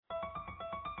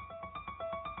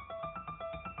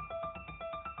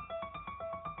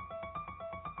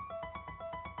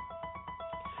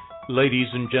Ladies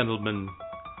and gentlemen,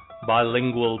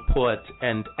 bilingual poet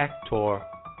and actor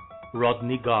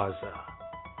Rodney Garza,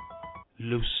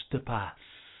 Luz de Paz,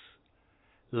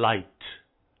 Light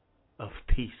of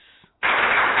Peace.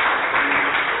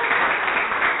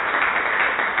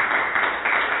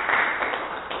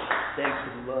 Thanks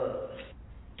for the love.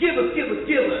 Give us,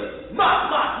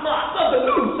 Mas, of the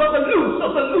loose, of the loose,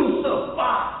 of the loose of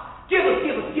Paz. Give us,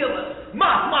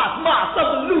 Mas, of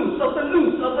the loose, of the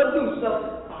loose, of the loose of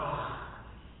Paz.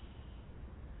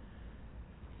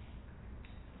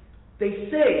 They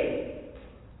say,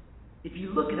 if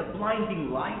you look at a blinding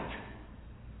light,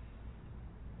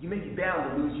 you may be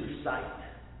bound to lose your sight.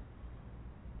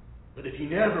 But if you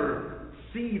never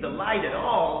see the light at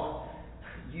all,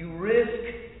 you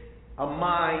risk a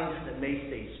mind that may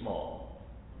stay small.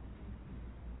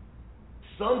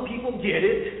 Some people get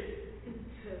it.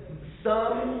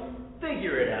 Some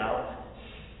figure it out.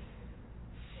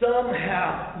 Some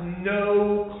have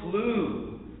no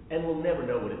clue and will never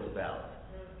know what it's about.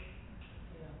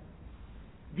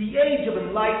 The age of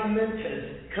enlightenment has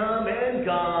come and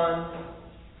gone.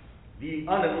 The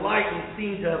unenlightened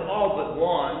seem to have all but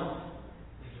won.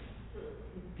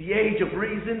 The age of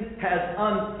reason has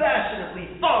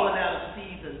unfashionably fallen out of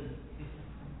season.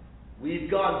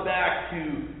 We've gone back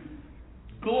to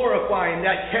glorifying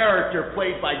that character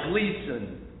played by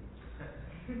Gleason.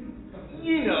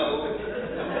 You know,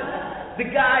 the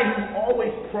guy who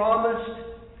always promised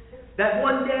that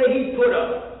one day he'd put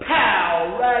a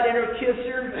pow right in her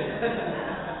kisser.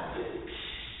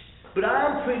 But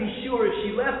I'm pretty sure if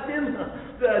she left him,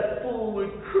 that fool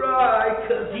would cry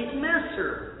because he'd miss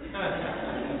her.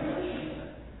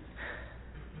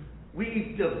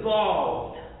 We've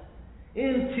devolved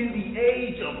into the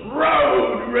age of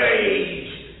road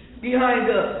rage behind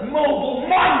a mobile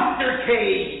monster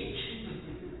cage.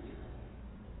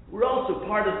 We're also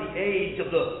part of the age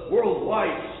of the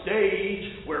worldwide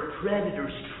stage where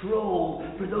predators troll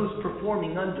for those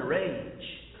performing underage.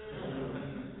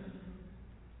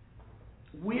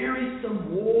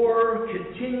 Wearisome war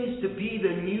continues to be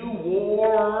the new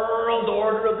world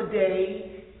order of the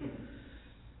day.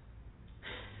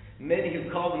 Many who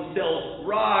call themselves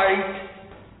right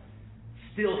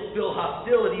still spill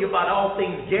hostility about all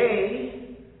things gay.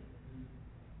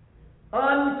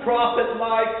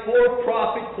 Unprofit-like,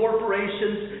 for-profit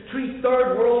corporations treat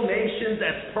third world nations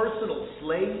as personal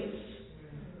slaves.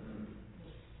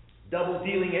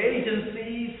 Double-dealing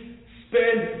agencies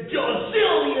spend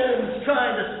gazillions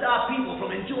trying to stop people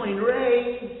from enjoying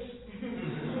raves.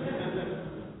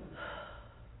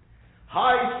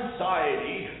 High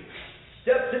society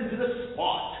steps into the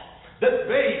spot that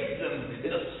bathes them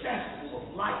in a cesspool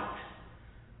of light.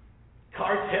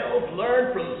 Cartels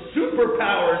learn from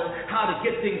superpowers how to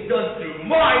get things done through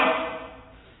might.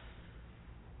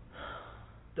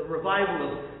 The revival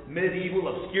of medieval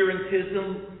obscurantism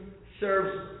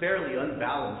serves fairly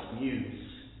unbalanced muse.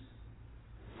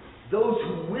 Those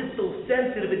who whistle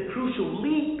sensitive and crucial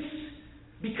leaks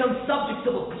become subjects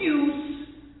of abuse.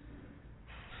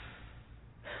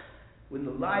 When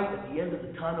the light at the end of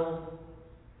the tunnel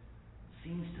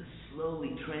seems to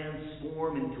slowly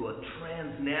transform into a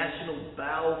transnational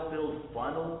bowel-filled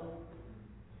funnel,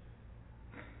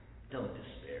 don't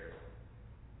despair.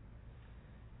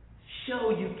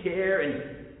 Show you care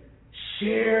and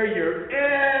share your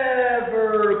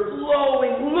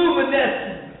ever-glowing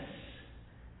luminescence.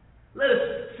 Let us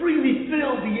freely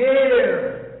fill the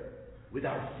air with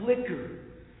our flicker,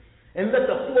 and let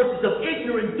the forces of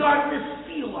ignorant darkness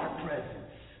feel our presence.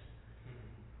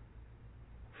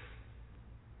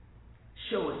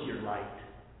 Show us your light.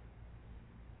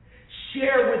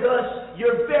 Share with us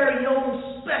your very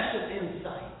own special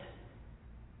insight.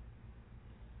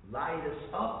 Light us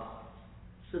up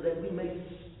so that we may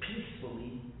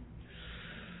peacefully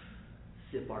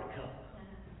sip our cup.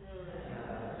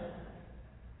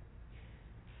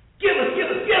 Give us,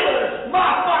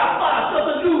 mas, of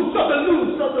the loose, of the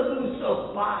loose, of the loose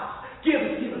of Paz. Give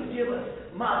us,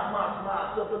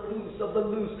 mas, of the loose, of the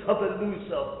loose, of the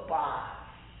loose of Paz.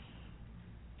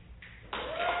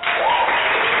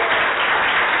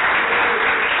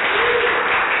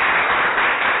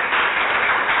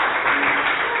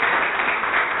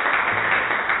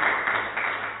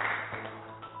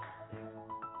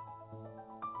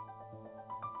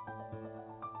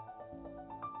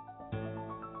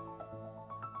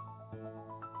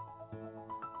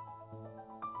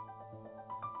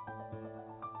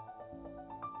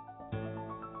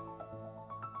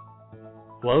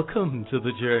 Welcome to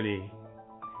the journey.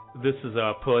 This is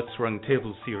our Poets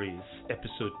Roundtable series,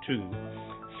 episode 2.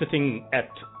 Sitting at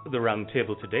the round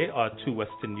table today are two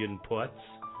West Indian poets,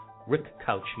 Rick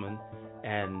Couchman,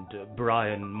 and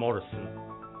Brian Morrison.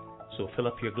 So fill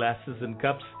up your glasses and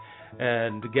cups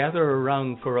and gather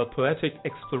around for a poetic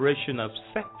exploration of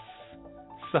sex,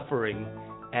 suffering,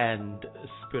 and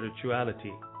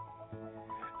spirituality.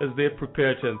 As they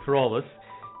prepare to enthrall us,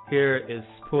 here is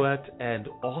poet and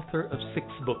author of 6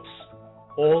 books,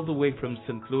 all the way from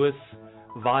St. Louis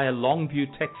via Longview,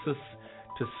 Texas,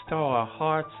 to star our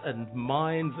hearts and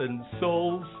minds and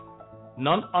souls,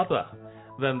 none other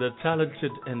than the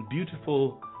talented and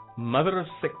beautiful mother of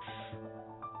 6,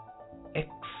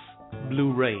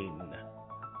 ex-Blue Rayne,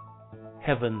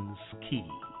 Heaven's Key.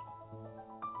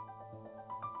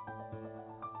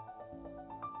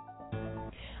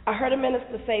 I heard a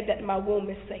minister say that my womb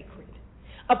is sacred,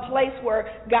 a place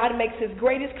where God makes his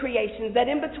greatest creations, that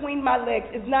in between my legs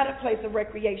is not a place of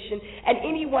recreation, and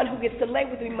anyone who gets to lay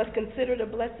with me must consider it a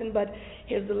blessing. But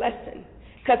here's the lesson.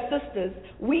 Because, sisters,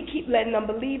 we keep letting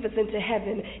unbelievers into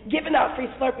heaven, giving out free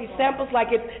Slurpee samples like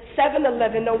it's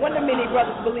 7-Eleven. No wonder many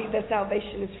brothers believe that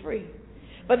salvation is free.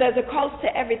 But there's a cost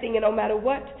to everything, and no matter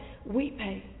what, we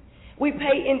pay. We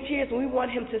pay in tears when we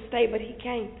want him to stay, but he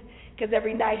can't. Because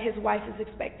every night his wife is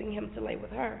expecting him to lay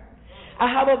with her.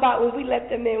 How about when we let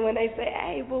them in when they say,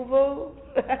 hey, boo-boo,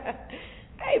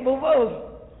 hey, boo-boo,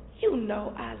 you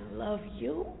know I love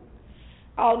you.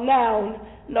 All noun,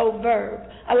 no verb.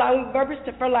 Allowing verbiage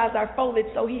to fertilize our foliage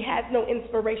so he has no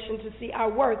inspiration to see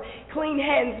our worth. Clean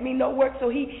hands mean no work so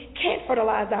he can't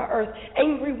fertilize our earth.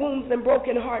 Angry wounds and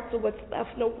broken hearts are what's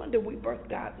left. No wonder we birth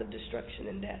gods of destruction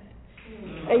and death.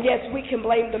 And yes, we can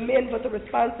blame the men, but the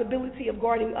responsibility of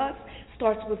guarding us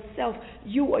starts with self.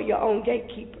 You are your own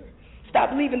gatekeeper.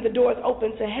 Stop leaving the doors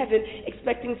open to heaven,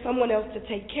 expecting someone else to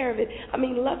take care of it. I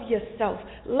mean, love yourself,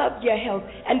 love your health.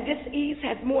 And this ease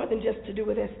has more than just to do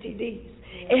with STDs.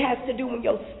 It has to do when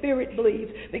your spirit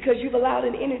bleeds, because you've allowed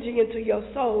an energy into your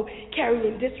soul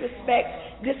carrying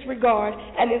disrespect, disregard,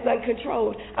 and is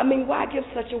uncontrolled. I mean, why give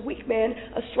such a weak man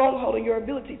a stronghold on your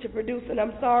ability to produce? And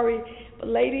I'm sorry, but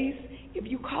ladies, if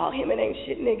you call him an ain't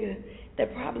shit nigga,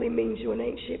 that probably means you're an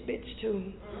ain't shit bitch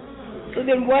too. So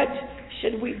then what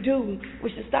should we do?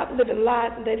 We should stop living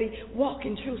lies and daily walk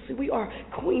in truth. See, we are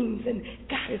queens and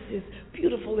goddesses,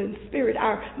 beautiful in spirit.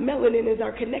 Our melanin is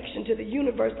our connection to the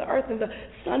universe, the earth, and the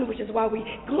sun, which is why we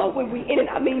glow when we in it.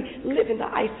 I mean, live in the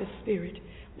Isis spirit.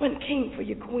 One king for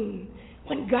your queen,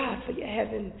 one God for your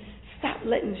heaven. Stop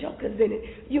letting jokers in it.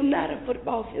 You're not a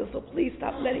football field, so please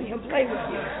stop letting him play with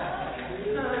you.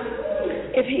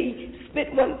 If he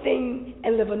spit one thing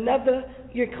and live another,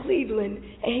 you're Cleveland,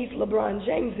 and he's LeBron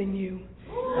James in you.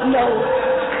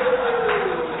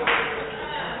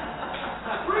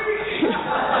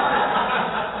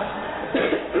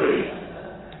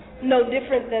 No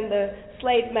different than the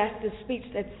slave master's speech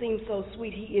that seems so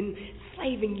sweet. He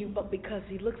enslaving you, but because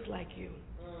he looks like you,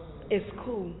 it's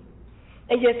cool.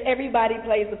 And yes, everybody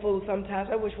plays the fool sometimes.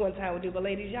 I wish one time we do, but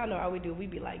ladies, y'all know how we do. We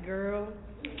be like, girl,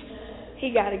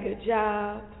 he got a good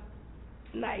job,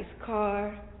 nice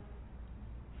car,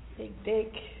 big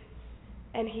dick,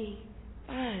 and he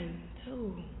fine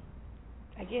too.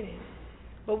 I get it.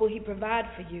 But will he provide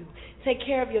for you? Take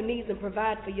care of your needs and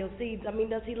provide for your seeds. I mean,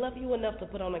 does he love you enough to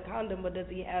put on a condom, or does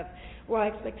he have raw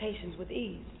expectations with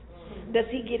ease? Does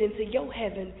he get into your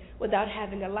heaven without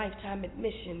having a lifetime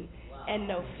admission and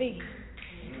no fee?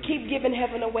 Keep giving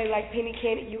heaven away like penny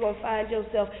candy. You're going to find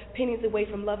yourself pennies away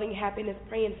from loving happiness,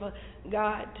 praying for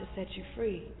God to set you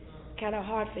free. Kind of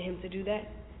hard for him to do that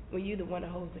when you're the one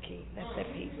that holds the key. That's that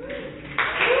peace.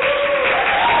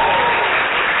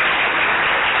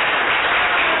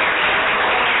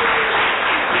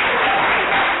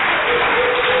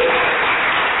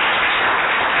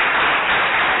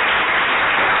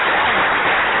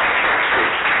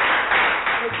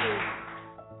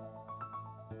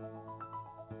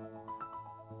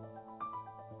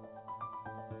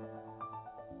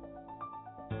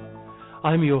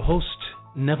 I'm your host,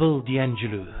 Neville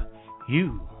DeAngelou.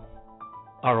 You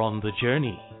are on the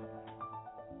journey.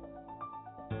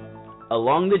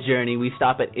 Along the journey, we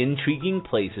stop at intriguing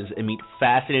places and meet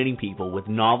fascinating people with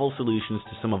novel solutions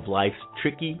to some of life's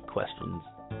tricky questions.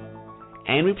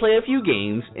 And we play a few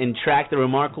games and track the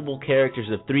remarkable characters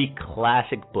of 3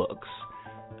 classic books: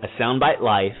 A Soundbite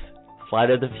Life,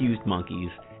 Flight of the Fused Monkeys,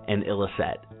 and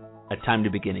Illicet, A Time to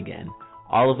Begin Again,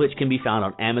 all of which can be found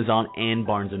on Amazon and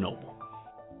Barnes & Noble.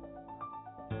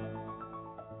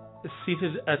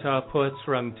 Seated at our Poets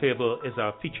Round table is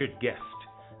our featured guest,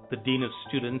 the Dean of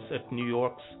Students at New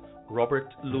York's Robert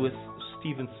Louis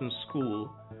Stevenson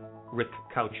School, Rick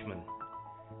Couchman.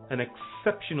 An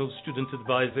exceptional student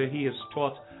advisor, he has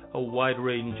taught a wide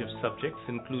range of subjects,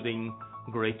 including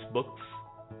great books,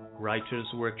 writer's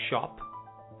workshop,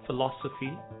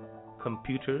 philosophy,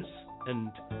 computers,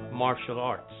 and martial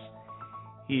arts.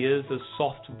 He is a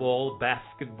softball,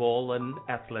 basketball, and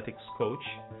athletics coach,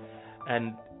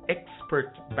 an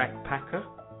expert backpacker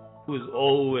who is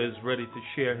always ready to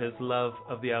share his love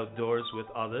of the outdoors with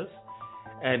others,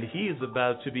 and he is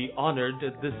about to be honored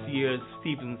at this year's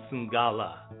Stevenson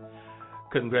Gala.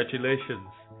 Congratulations.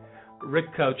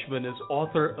 Rick Couchman is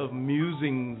author of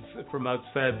Musings from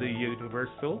Outside the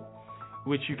Universal,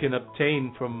 which you can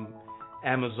obtain from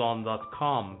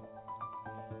Amazon.com.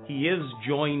 He is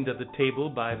joined at the table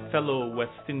by fellow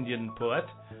West Indian poet,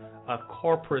 a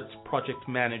corporate project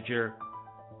manager,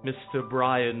 Mr.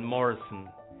 Brian Morrison.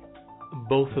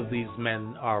 Both of these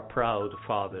men are proud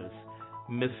fathers.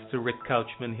 Mr. Rick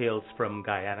Couchman hails from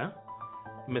Guyana.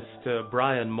 Mr.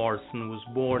 Brian Morrison was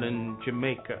born in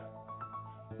Jamaica.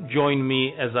 Join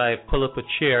me as I pull up a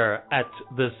chair at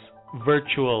this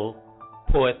virtual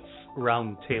Poets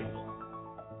Round Table.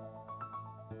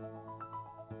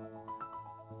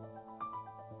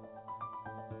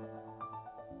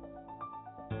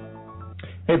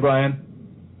 Hey, Brian.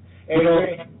 Hey,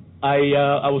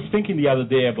 I was thinking the other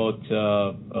day about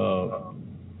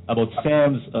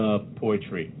Sam's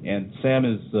poetry, and Sam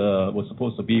was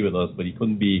supposed to be with us, but he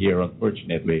couldn't be here,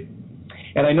 unfortunately.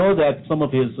 And I know that some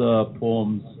of his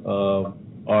poems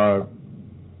are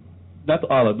not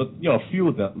all of them, but a few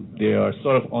of them, they are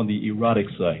sort of on the erotic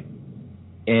side.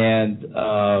 And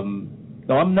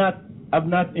now I'm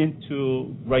not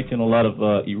into writing a lot of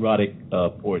erotic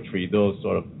poetry, though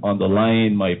sort of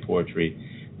underlying my poetry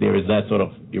there is that sort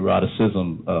of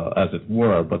eroticism, as it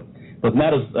were, but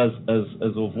not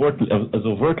as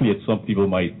overtly as some people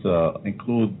might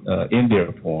include in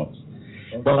their poems.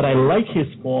 But I like his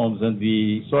poems and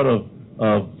the sort of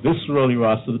visceral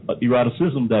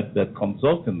eroticism that comes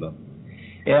out in them.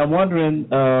 And I'm wondering,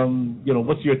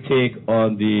 what's your take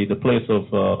on the place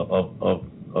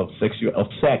of sex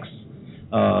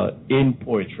in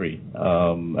poetry,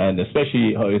 and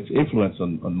especially how its influence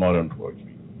on modern poetry?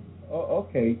 Oh,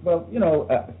 okay. Well,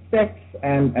 sex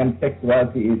and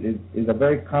sexuality is a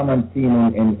very common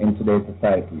theme in today's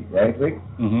society, right, Rick?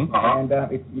 Mm-hmm. And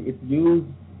it's used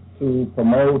to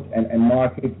promote and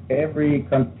market every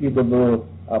conceivable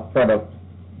product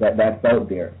that's out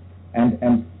there.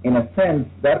 And in a sense,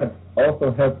 that has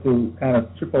also helped to kind of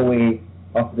strip away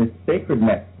of the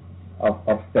sacredness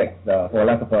of sex, for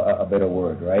lack of a better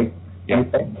word, right? Yeah.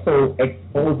 And it also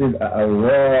exposes a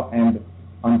raw and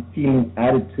unfeeling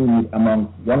attitude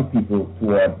among young people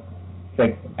towards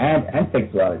sex and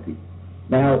sexuality.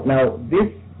 Now this,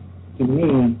 to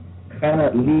me, kind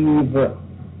of leave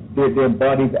their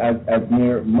bodies as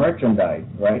mere merchandise,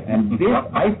 right? And this,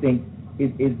 I think,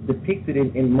 is depicted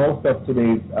in most of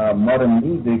today's modern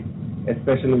music,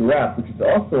 especially rap, which is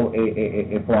also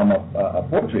a form of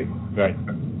poetry. Right.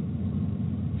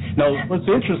 Now, what's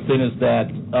interesting is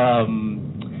that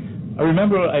I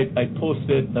remember I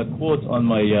posted a quote on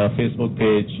my Facebook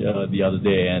page the other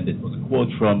day, and it was a quote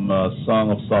from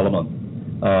Song of Solomon.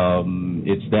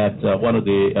 It's that one of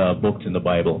the books in the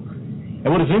Bible.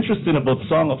 And what is interesting about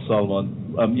Song of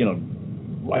Solomon,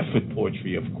 rife with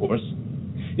poetry, of course,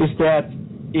 is that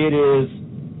it is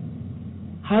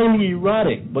highly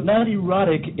erotic, but not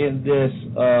erotic in this,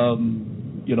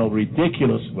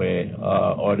 ridiculous way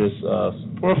or this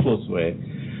superfluous way,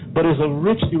 but there's a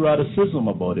rich eroticism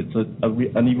about it. It's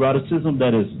an eroticism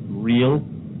that is real,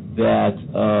 that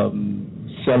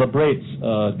celebrates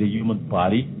the human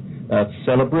body, that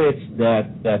celebrates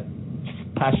that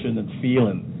passion and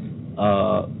feeling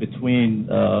between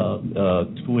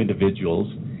two individuals.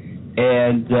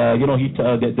 And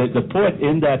the poet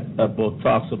in that book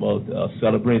talks about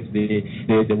celebrates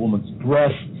the woman's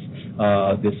breasts,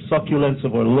 the succulence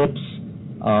of her lips,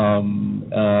 her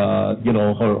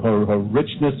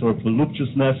richness or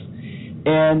voluptuousness,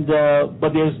 and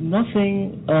but there's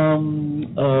nothing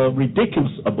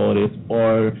ridiculous about it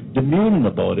or demeaning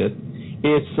about it.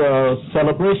 It's a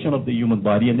celebration of the human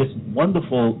body and this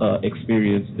wonderful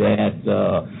experience that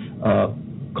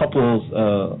couples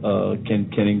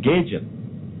can engage in.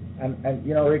 And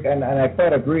Rick, and I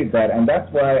quite agree with that, and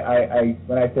that's why I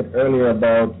when I said earlier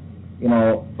about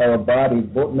our bodies,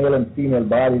 both male and female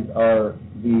bodies are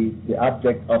the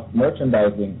object of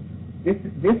merchandising. This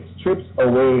strips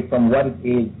away from what it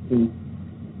is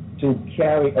to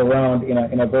carry around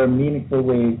in a very meaningful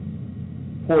way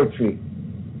poetry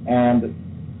and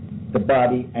the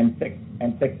body and sex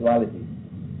and sexuality.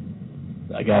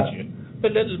 I got you.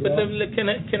 But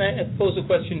can I pose a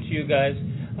question to you guys?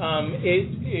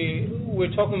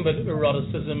 We're talking about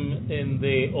eroticism in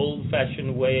the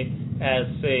old-fashioned way, as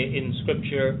say in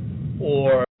scripture,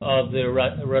 or of the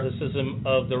eroticism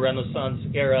of the Renaissance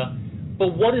era.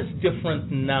 But what is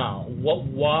different now?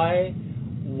 Why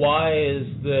is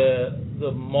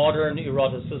the modern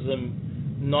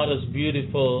eroticism not as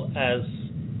beautiful as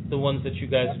the ones that you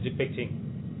guys are depicting?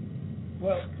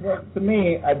 Well, to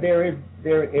me, there is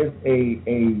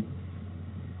a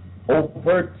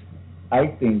overt, I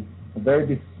think, a very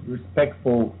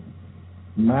disrespectful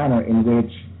manner in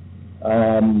which,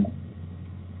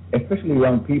 especially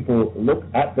young people, look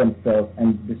at themselves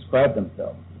and describe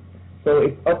themselves. So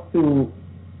it's up to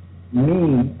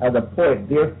me as a poet,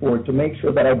 therefore, to make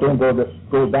sure that I don't go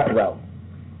that route.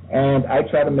 And I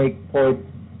try to make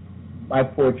my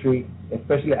poetry,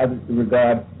 especially as it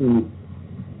regards to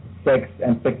sex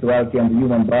and sexuality and the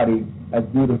human body, as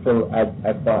beautiful as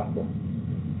possible.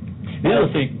 The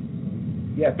other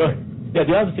thing, yes. Yeah,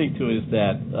 the other thing too is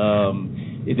that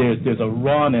there's a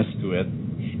rawness to it,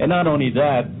 and not only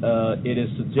that, it is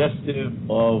suggestive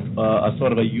of a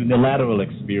sort of a unilateral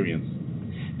experience.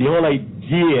 The whole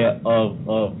idea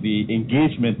of the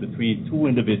engagement between two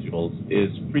individuals is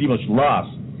pretty much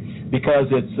lost because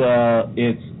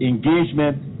it's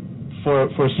engagement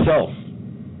for self.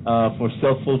 For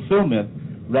self-fulfillment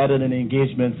rather than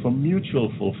engagement for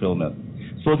mutual fulfillment.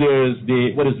 So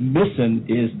what is missing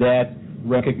is that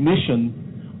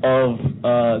recognition of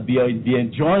the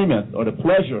enjoyment or the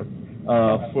pleasure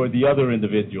for the other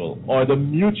individual, or the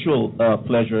mutual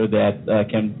pleasure that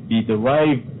can be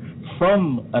derived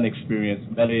from an experience,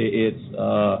 whether it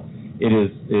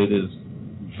is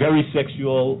very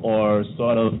sexual or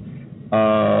sort of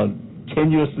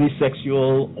tenuously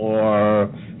sexual or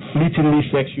fleetingly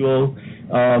sexual.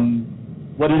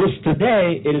 What it is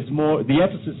today, it is more, the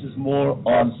emphasis is more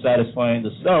on satisfying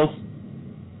the self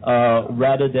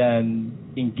rather than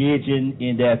engaging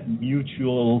in that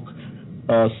mutual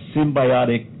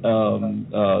symbiotic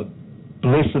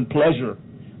bliss and pleasure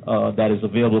that is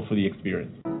available for the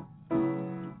experience.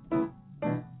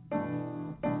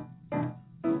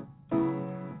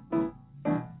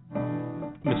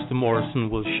 Mr. Morrison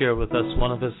will share with us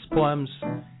one of his poems,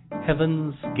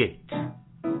 Heaven's Gate.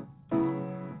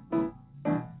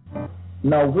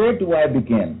 Now, where do I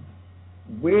begin?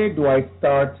 Where do I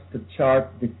start to chart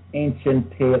this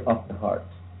ancient tale of the heart?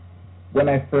 When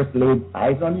I first laid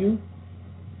eyes on you,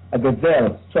 a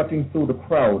gazelle strutting through the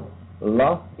crowd,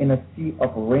 lost in a sea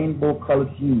of rainbow-colored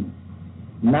hues,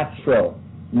 natural,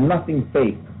 nothing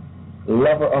fake,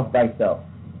 lover of thyself.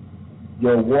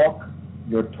 Your walk,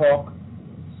 your talk,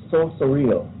 so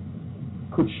surreal.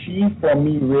 Could she for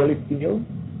me really feel?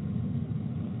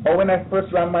 Or when I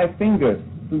first ran my fingers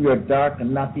through your dark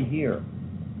and nappy hair,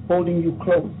 holding you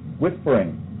close,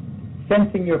 whispering,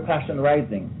 sensing your passion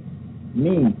rising,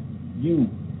 me, you,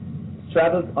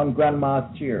 straddled on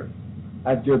grandma's chair,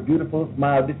 as your beautiful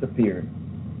smile disappeared,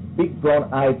 big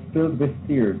brown eyes filled with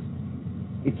tears.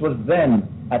 It was then,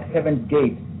 at heaven's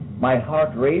gate, my heart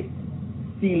raced,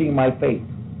 sealing my fate.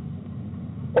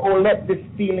 Oh, let this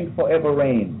feeling forever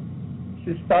reign.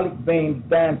 Systolic veins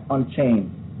dance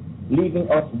unchained, leaving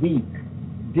us weak,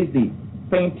 dizzy,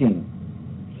 fainting,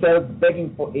 cells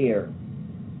begging for air,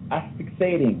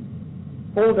 asphyxiating.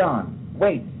 Hold on,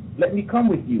 wait, let me come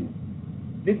with you.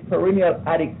 This perennial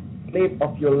addict, slave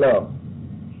of your love,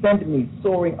 send me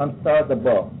soaring on stars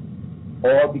above,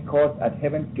 all because at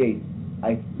heaven's gate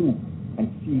I stoop and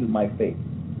seal my fate.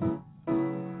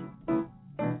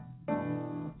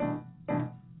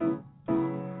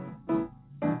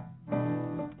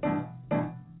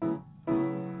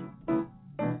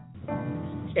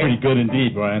 Pretty good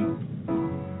indeed, Brian.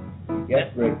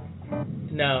 Yes, great.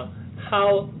 Now,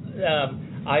 how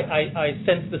I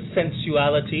sense the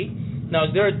sensuality. Now,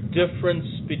 is there a difference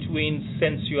between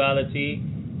sensuality,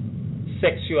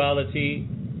 sexuality,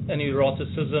 and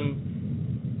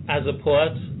eroticism as a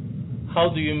poet? How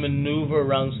do you maneuver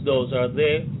around those? Are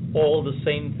they all the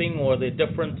same thing, or are they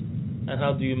different? And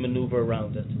how do you maneuver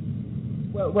around it?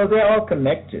 Well, they're all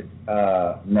connected,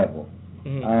 Neville.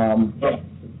 Mm-hmm.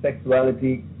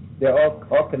 Sexuality, they're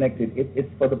all connected. It's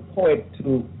for the poet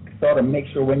to sort of make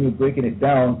sure when you're breaking it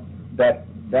down that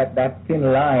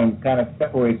thin line kind of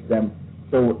separates them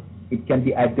so it can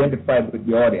be identified with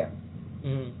the audience.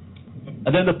 Mm-hmm.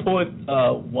 And then the poet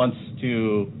wants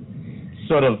to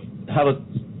sort of have a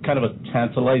kind of a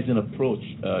tantalizing approach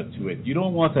to it. You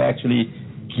don't want to actually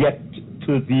get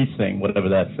to the thing, whatever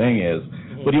that thing is.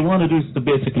 Mm-hmm. What you want to do is to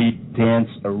basically dance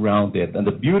around it. And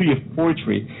the beauty of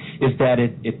poetry is that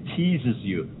it teases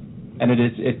you, and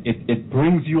it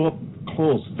brings you up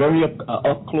close, very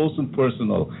up close and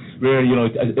personal, where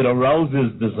it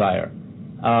arouses desire.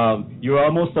 You're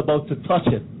almost about to touch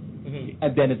it, mm-hmm.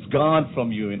 and then it's gone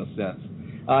from you in a sense.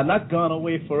 not gone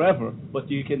away forever, but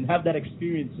you can have that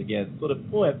experience again. So the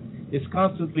poet is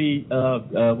constantly,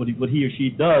 what he or she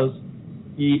does,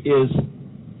 he is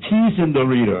teasing the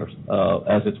reader,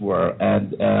 as it were,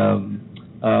 and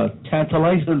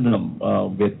tantalizing them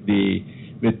with the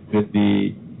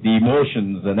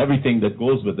emotions and everything that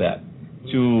goes with that,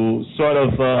 to sort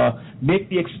of make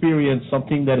the experience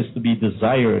something that is to be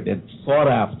desired and sought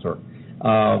after,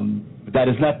 that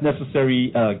is not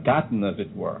necessarily gotten, as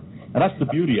it were. And that's the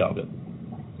beauty of it.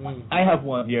 I have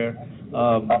one here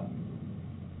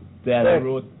that I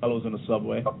wrote while I was in the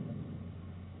subway,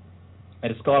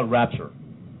 and it's called Rapture.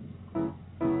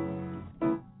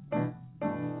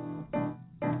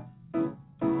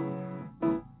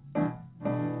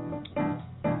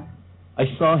 I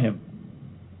saw him.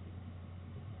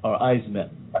 Our eyes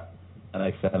met, and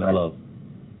I fell in love.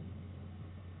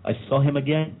 I saw him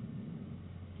again.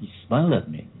 He smiled at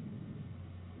me.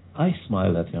 I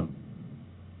smiled at him.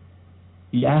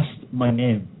 He asked my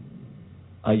name.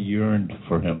 I yearned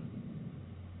for him.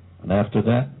 And after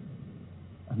that,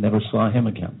 I never saw him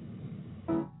again.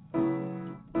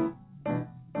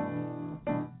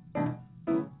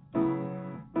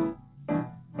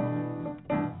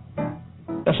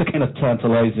 That's the kind of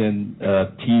tantalizing,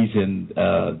 teasing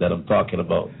that I'm talking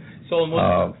about.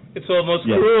 It's almost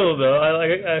cruel, though. I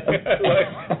like that.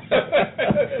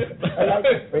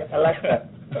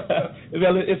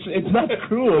 Well, it's not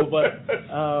cruel, but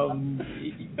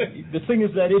the thing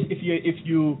is that if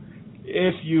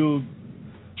you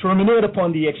terminate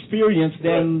upon the experience,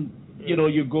 then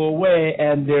you go away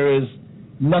and there's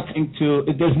nothing.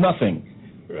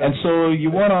 Right. And so you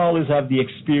want to always have the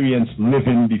experience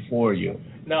living before you.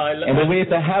 And the way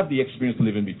to have the experience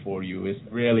living before you is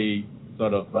really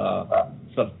sort of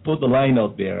put the line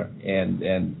out there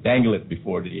and dangle it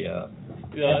before the.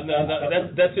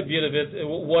 That's the beauty of it.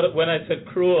 When I said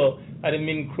cruel, I didn't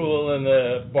mean cruel in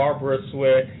a barbarous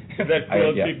way. That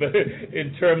cruelty, but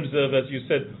in terms of, as you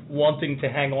said, wanting to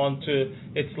hang on to,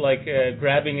 it's like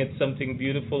grabbing at something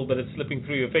beautiful, but it's slipping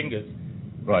through your fingers.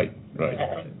 Right.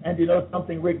 And you know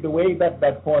something, Rick, the way that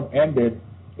poem ended,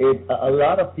 a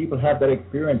lot of people have that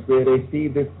experience where they see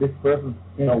this person,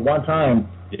 one time,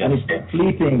 and it's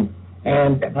fleeting,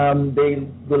 and they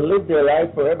will live their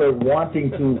life forever wanting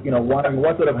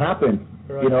what would have happened,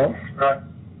 Right.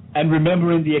 And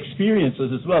remembering the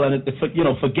experiences as well, and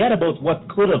forget about what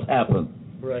could have happened.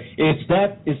 Right. It's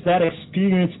that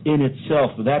experience in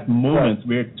itself, that moment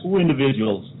where two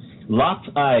individuals locked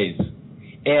eyes.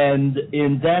 And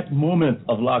in that moment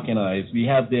of locking eyes, we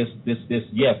have this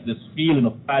feeling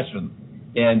of passion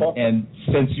and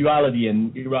sensuality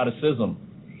and eroticism,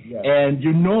 and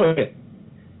you know it,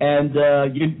 and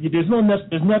there's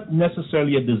not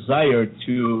necessarily a desire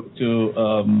to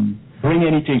bring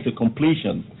anything to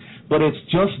completion, but it's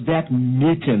just that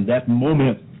meeting, that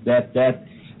moment that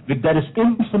is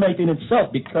infinite in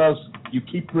itself because you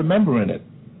keep remembering it,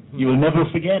 you will never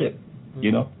forget it,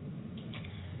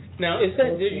 Now, is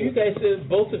that you guys,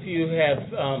 both of you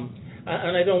have,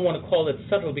 and I don't want to call it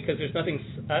subtle because there's nothing,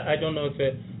 I don't know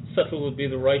if subtle would be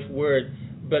the right word,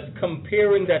 but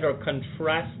comparing that or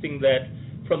contrasting that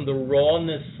from the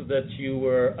rawness that you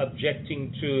were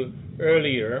objecting to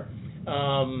earlier,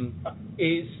 am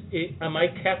I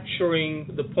capturing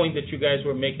the point that you guys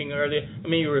were making earlier? I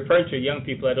mean, you're referring to young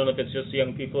people. I don't know if it's just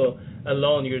young people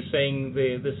alone. You're saying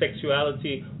the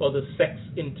sexuality or the sex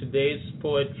in today's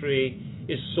poetry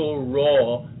is so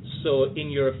raw, so in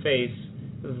your face,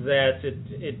 that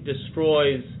it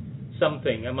destroys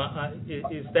something.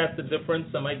 Is that the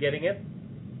difference? Am I getting it?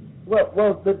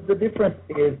 Well, the difference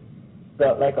is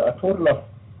like a total of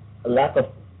lack of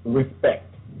respect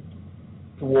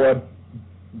towards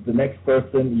the next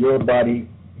person, your body,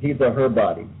 his or her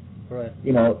body. Right.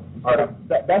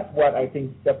 That's what I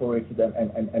think separates them.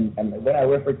 And when I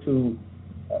referred to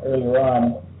earlier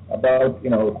on about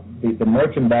the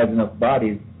merchandising of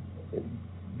bodies,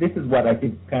 this is what I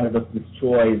think kind of just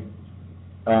destroys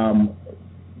the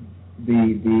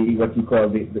what you call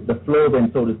the flow, then,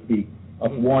 so to speak,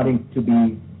 of wanting to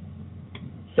be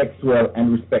sexual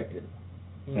and respected.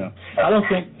 Yeah, I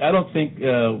don't think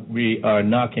we are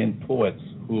knocking poets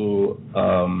who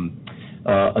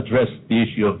address the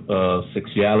issue of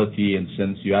sexuality and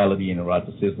sensuality and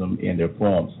eroticism in their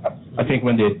poems. I think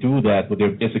when they do that, what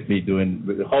they're basically doing,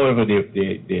 however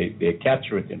they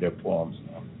capture it in their poems,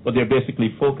 what they're basically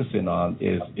focusing on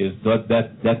is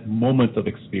that moment of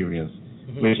experience,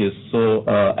 which is so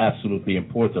absolutely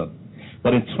important.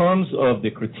 But in terms of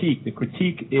the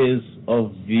critique is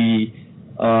of the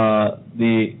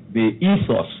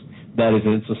ethos that is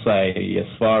in society as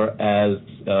far as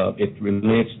it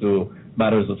relates to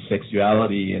matters of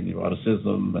sexuality and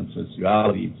eroticism and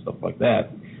sensuality and stuff like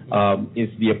that, is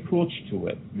the approach to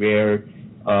it, where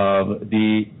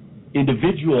the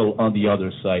individual on the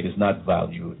other side is not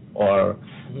valued, or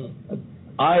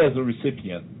I, as a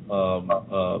recipient,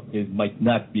 it might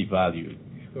not be valued.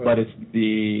 Sure. But it's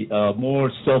the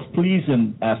more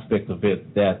self-pleasing aspect of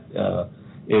it that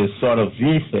is sort of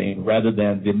the thing, rather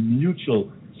than the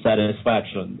mutual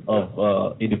satisfaction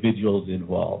of individuals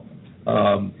involved.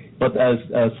 But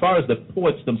as far as the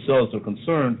poets themselves are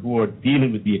concerned, who are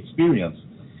dealing with the experience,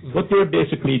 what they're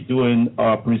basically doing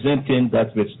are presenting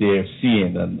that which they're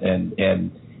seeing,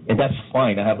 and that's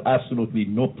fine. I have absolutely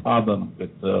no problem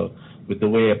with the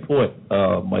way a poet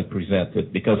might present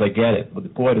it, because I get it. What the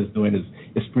poet is doing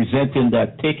is presenting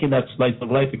that, taking that slice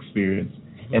of life experience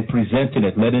and presenting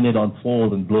it, letting it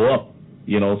unfold and blow up,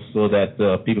 so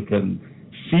that people can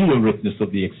see the richness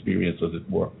of the experience, as it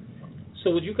were. So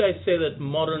would you guys say that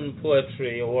modern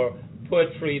poetry, or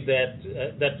poetry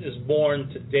that is born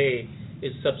today,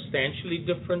 is substantially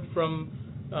different from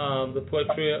the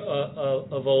poetry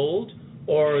of old?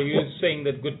 Or are you saying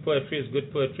that good poetry is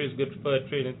good poetry is good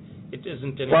poetry, and it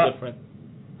isn't any different?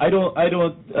 I don't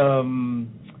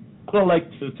like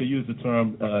to use the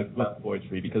term good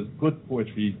poetry, because good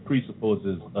poetry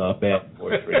presupposes bad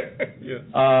poetry. Yes.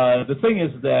 The thing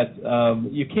is that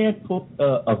you can't put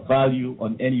a value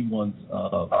on anyone's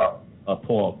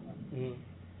poem.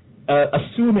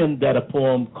 Assuming that a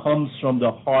poem comes from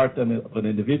the heart of an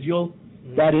individual,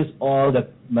 that is all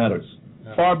that matters.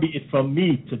 Far be it from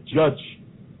me to judge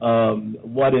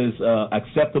what is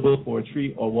acceptable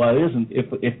poetry or what isn't,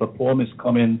 if a poem is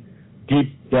coming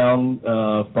deep down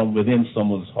from within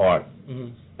someone's heart.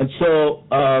 And so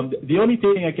the only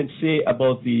thing I can say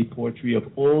about the poetry of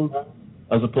old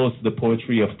as opposed to the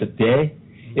poetry of today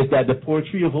is that the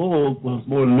poetry of old was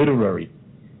more literary.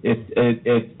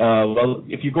 Well,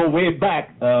 if you go way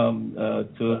back to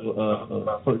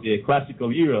the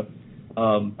classical era,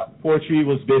 poetry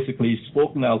was basically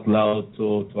spoken out loud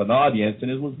to an audience,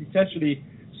 and it was essentially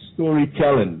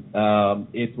storytelling.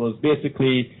 It was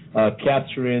basically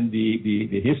capturing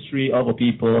the history of a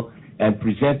people and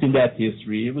presenting that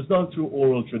history. It was done through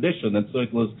oral tradition, and so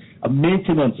it was a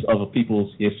maintenance of a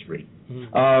people's history.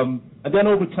 And then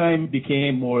over time it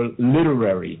became more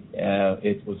literary.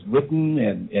 It was written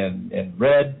and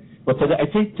read. But I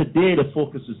think today the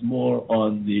focus is more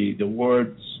on the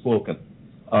word spoken.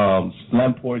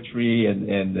 Slam poetry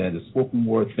and the spoken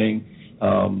word thing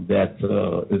that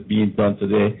is being done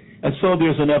today. And so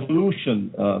there's an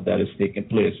evolution that is taking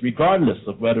place, regardless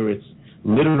of whether it's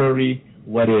literary,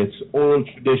 whether it's oral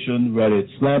tradition, whether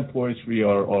it's slam poetry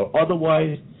or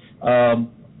otherwise. The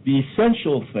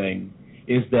essential thing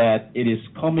is that it is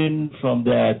coming from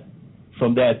that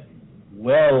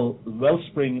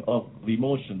wellspring of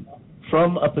emotion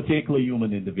from a particular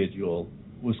human individual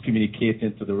who's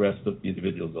communicating to the rest of the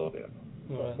individuals out there.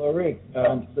 So, Rick,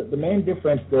 the main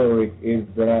difference, though, Rick, is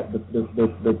that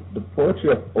the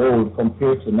poetry of old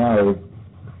compared to now,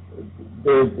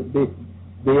 the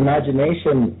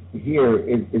imagination here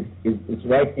is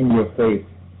right in your face,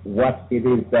 what it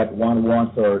is that one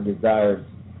wants or desires.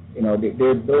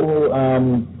 There's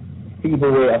no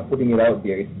feeble way of putting it out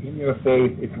there. It's in your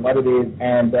face. It's what it is,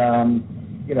 and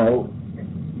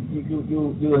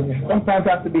you sometimes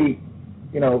have to be,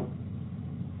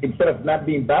 instead of not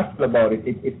being bashful about it,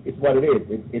 it's what it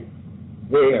is. It's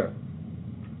there.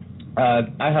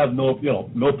 I have no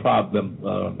problem,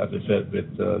 as I said,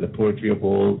 with the poetry of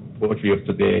old, poetry of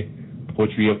today,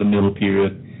 poetry of the middle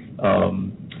period.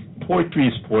 Poetry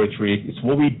is poetry. It's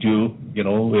what we do.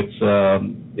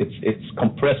 It's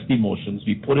compressed emotions.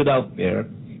 We put it out there.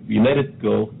 We let it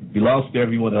go. It belongs to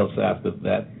everyone else after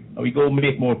that. And we go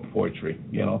make more poetry.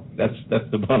 That's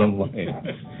the bottom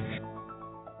line.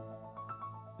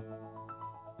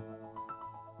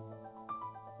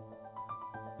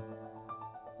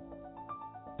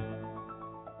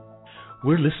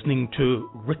 We're listening to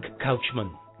Rick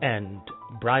Couchman and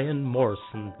Brian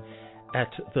Morrison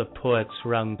at the Poets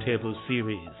Roundtable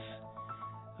series.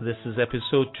 This is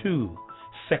episode 2,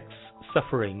 Sex,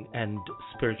 Suffering, and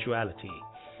Spirituality.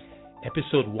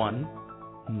 Episode 1,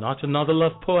 Not Another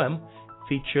Love Poem,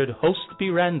 featured Host B.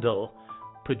 Randall,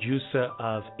 producer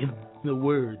of In the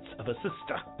Words of a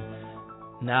Sister.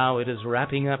 Now it is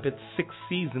wrapping up its 6th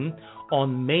season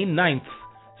on May 9th,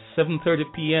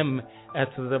 7:30 p.m. at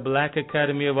the Black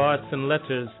Academy of Arts and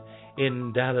Letters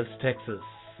in Dallas, Texas.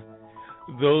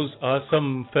 Those are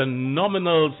some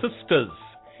phenomenal sisters.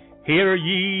 Hear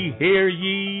ye, hear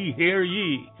ye, hear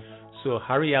ye. So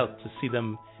hurry out to see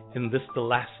them in this, the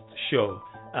last show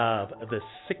of the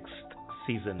 6th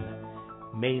season,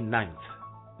 May 9th,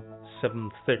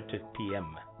 7:30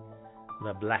 p.m.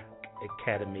 The Black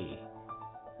Academy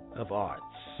of Arts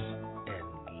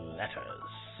and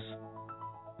Letters.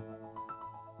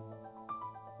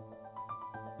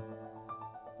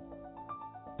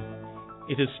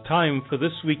 It is time for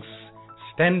this week's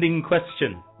standing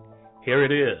question. Here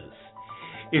it is.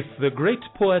 If the great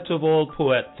poet of all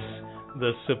poets,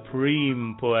 the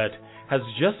supreme poet, has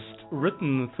just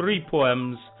written 3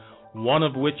 poems, one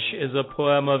of which is a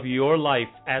poem of your life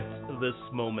at this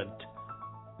moment,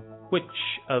 which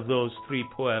of those 3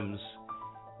 poems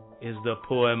is the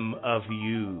poem of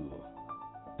you?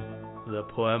 The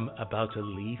poem about a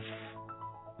leaf?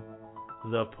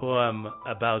 The poem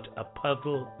about a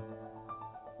puddle?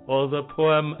 Or the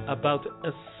poem about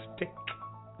a stick?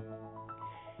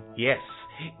 Yes,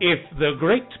 if the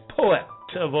great poet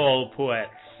of all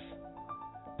poets,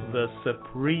 the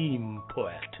supreme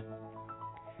poet,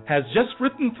 has just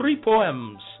written 3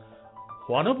 poems,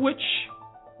 one of which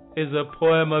is a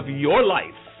poem of your life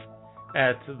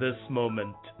at this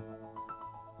moment,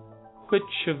 which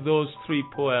of those 3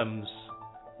 poems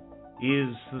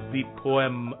is the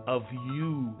poem of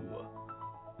you?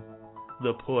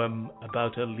 The poem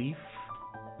about a leaf?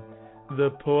 The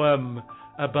poem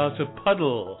about a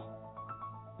puddle?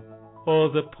 Or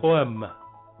the poem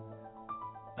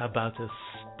about a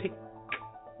stick?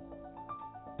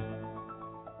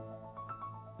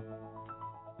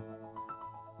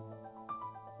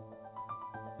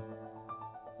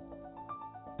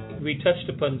 We touched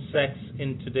upon sex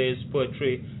in today's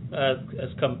poetry as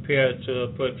compared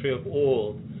to poetry of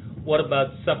old. What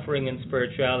about suffering and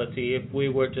spirituality? If we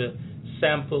were to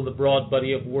sample the broad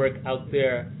body of work out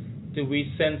there, do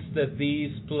we sense that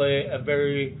these play a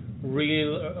very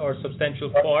real or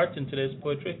substantial part in today's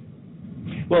poetry?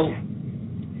 Well,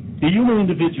 the human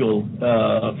individual,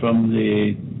 from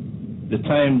the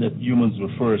time that humans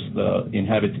were first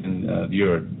inhabiting the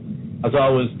earth, has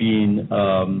always been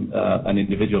an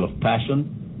individual of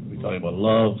passion. We're talking about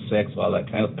love, sex, all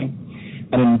that kind of thing.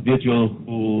 An individual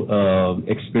who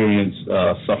experienced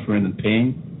suffering and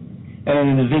pain, and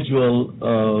an individual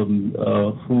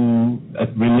who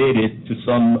related to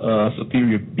some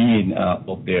superior being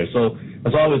out there. So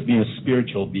has always been a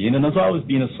spiritual being and has always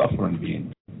been a suffering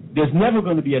being. There's never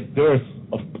going to be a dearth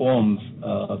of poems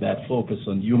that focus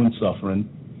on human suffering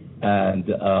and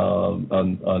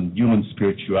on human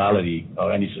spirituality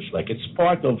or any such like. It's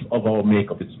part of our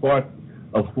makeup. It's part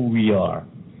of who we are.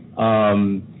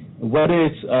 Whether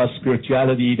it's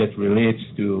spirituality that relates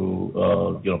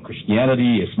to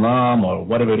Christianity, Islam, or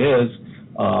whatever it is,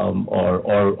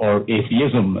 or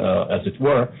atheism, as it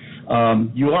were,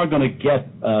 you are going to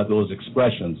get those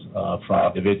expressions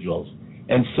from individuals.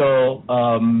 And so,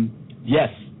 yes,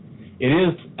 it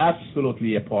is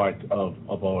absolutely a part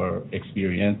of our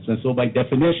experience. And so, by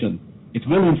definition, it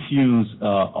will infuse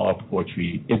our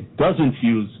poetry. It does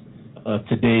infuse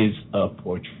today's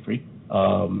poetry.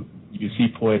 You see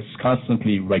poets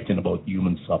constantly writing about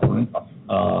human suffering,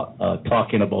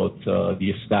 talking about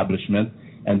the establishment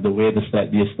and the way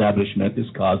the establishment is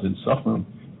causing suffering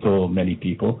to many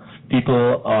people.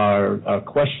 People are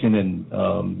questioning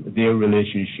their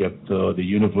relationship to the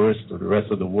universe, to the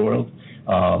rest of the world,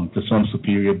 to some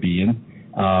superior being,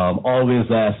 always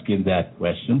asking that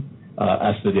question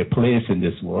as to their place in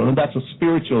this world, and that's a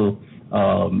spiritual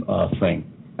thing.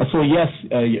 And so, yes,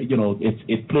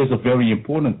 it plays a very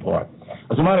important part.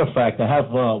 As a matter of fact, I have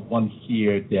one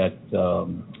here that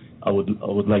I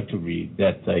would like to read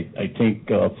that I think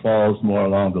falls more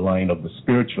along the line of the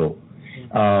spiritual.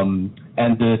 And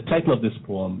the title of this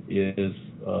poem is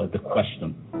The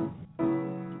Question.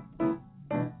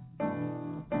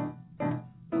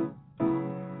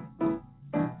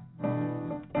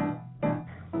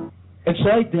 And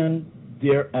shall I then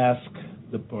dare ask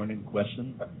the burning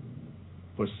question,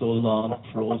 for so long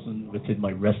frozen within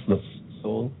my restless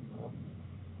soul,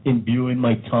 imbuing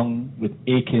my tongue with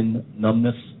aching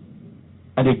numbness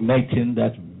and igniting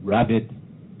that rabid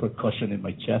percussion in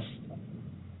my chest?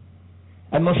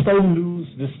 And must I lose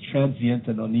this transient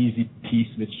and uneasy peace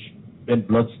which, when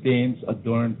bloodstains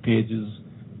adorn pages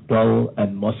dull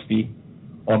and musty,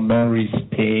 or memory's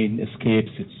pain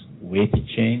escapes its weighty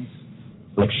chains,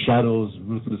 like shadows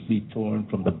ruthlessly torn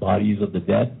from the bodies of the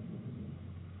dead?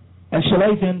 And shall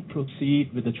I then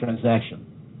proceed with the transaction,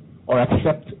 or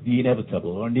accept the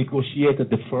inevitable, or negotiate a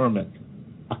deferment,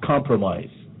 a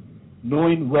compromise,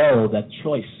 knowing well that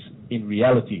choice in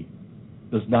reality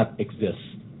does not exist,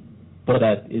 but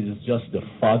that it is just the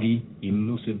foggy,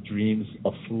 elusive dreams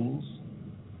of fools?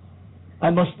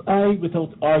 And must I,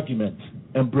 without argument,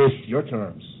 embrace your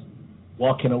terms,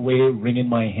 walking away, wringing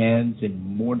my hands in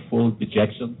mournful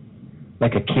dejection,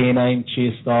 like a canine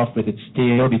chased off with its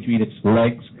tail between its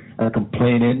legs and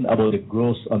complaining about the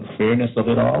gross unfairness of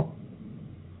it all?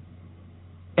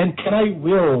 And can I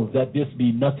will that this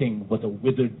be nothing but a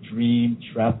withered dream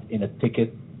trapped in a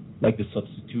thicket, like the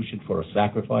substitution for a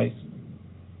sacrifice?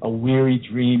 A weary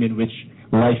dream in which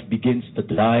life begins to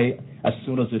die as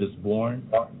soon as it is born,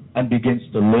 and begins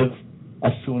to live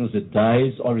as soon as it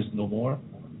dies or is no more?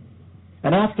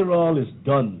 And after all is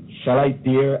done, shall I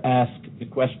dare ask the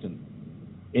question,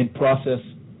 in process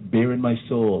bearing my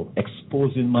soul,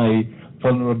 exposing my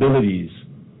vulnerabilities,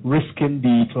 risking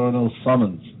the eternal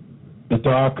summons, the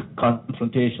dark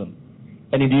confrontation,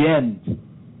 and in the end,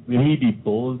 will he be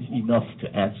bold enough to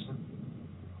answer?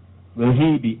 Will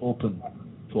he be open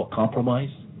to a compromise?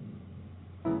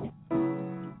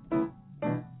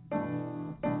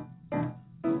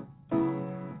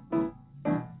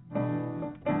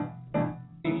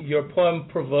 Your poem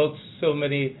provokes so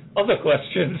many other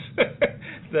questions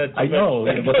that I know,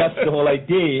 but that's the whole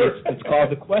idea. It's called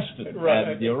the question, right.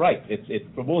 And you're right.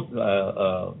 It promotes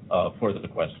further the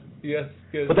question. Yes,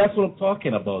 good. But that's what I'm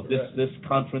talking about. This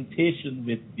confrontation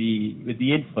with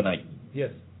the infinite.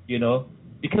 Yes. You know,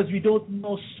 because we don't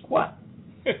know squat.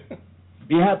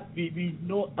 we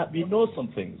know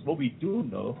some things. What we do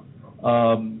know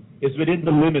is within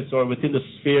the limits or within the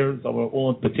spheres of our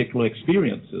own particular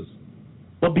experiences.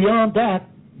 But beyond that,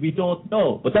 we don't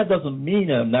know. But that doesn't mean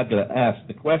I'm not going to ask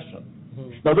the question.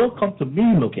 Mm-hmm. Now, don't come to me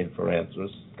looking for answers,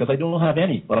 because I don't have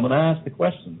any. But I'm going to ask the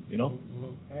question, you know. Mm-hmm.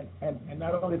 And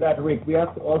not only that, Rick, we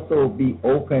have to also be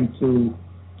open to,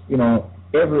 you know,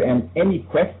 every and any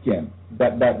question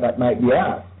that might be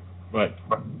asked. Right.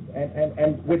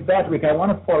 And with that, Rick, I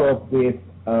want to follow up with,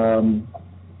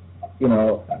 you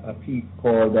know, a piece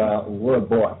called World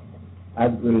Boss,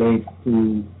 as it relates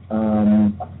to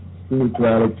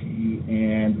spirituality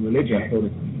and religion, so to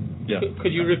speak. Yeah.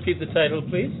 Could you repeat the title,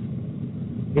 please?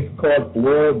 It's called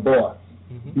World Boss.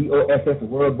 Mm-hmm. BOSS,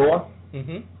 World Boss.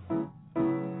 Mm-hmm.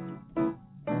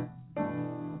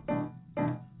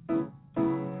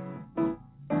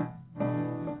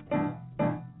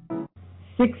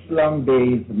 6 long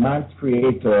days man's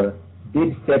creator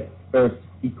did set Earth's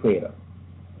equator.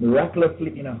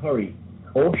 Miraculously in a hurry,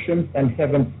 oceans and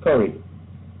heavens scurried.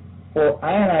 For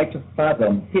I and I to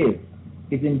fathom his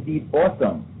is indeed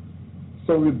awesome.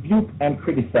 So rebuke and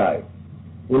criticize.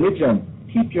 Religion,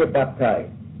 keep your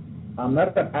baptized. I'm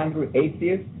not an angry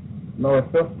atheist, nor a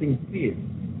thirsting theist.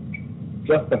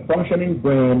 Just a functioning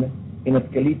brain in a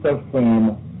skeletal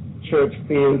frame, church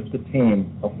fails to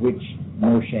tame, of which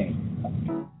no shame.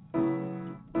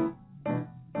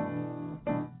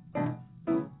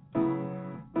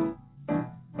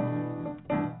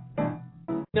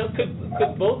 Now,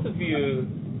 could both of you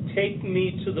take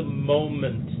me to the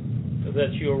moment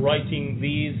that you're writing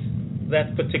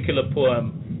that particular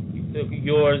poem,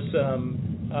 yours,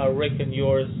 Rick, and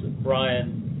yours,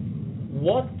 Brian?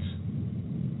 What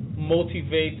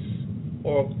motivates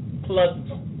or plugs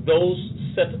those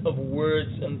set of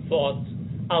words and thoughts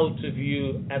out of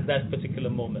you at that particular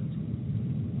moment?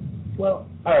 Well,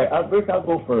 all right, Rick, I'll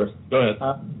go first. Go ahead.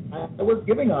 I was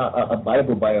giving a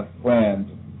Bible by a friend,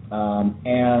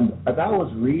 and as I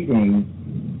was reading,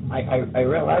 I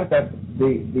realized that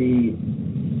the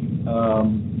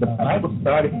Bible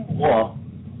started off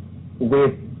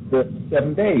with the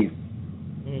 7 days,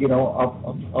 you know,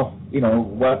 of you know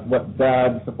what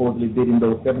God supposedly did in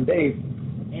those 7 days.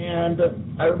 And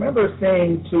I remember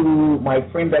saying to my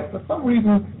friend that for some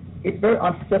reason it's very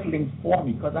unsettling for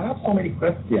me, because I have so many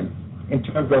questions in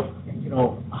terms of, you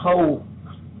know, how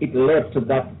it led to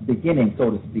that beginning,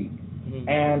 so to speak. Mm-hmm.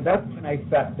 And that's when I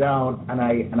sat down and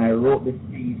I wrote this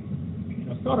piece, you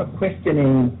know, sort of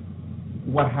questioning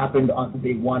what happened on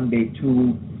day 1, day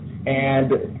 2, and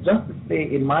just to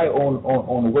say in my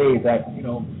own way that, you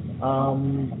know,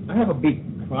 I have a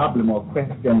big problem or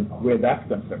question where that's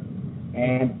concerned.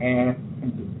 And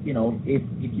you know, if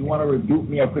you want to rebuke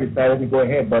me or criticize me, go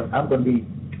ahead. But I'm going to be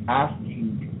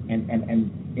asking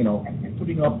and you know,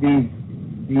 putting up these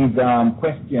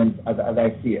questions as I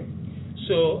see it.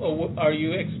 So, are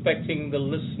you expecting the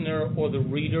listener or the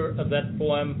reader of that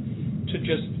poem to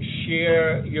just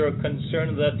share your concern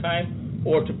at that time,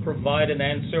 or to provide an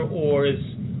answer, or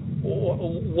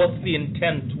what's the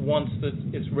intent once that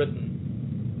it's written?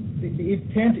 The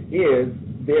intent is,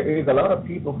 there is a lot of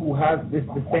people who have the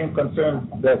same concern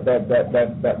that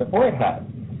the poet has.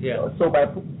 Yeah. So by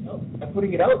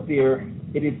putting it out there,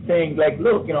 it is saying, like,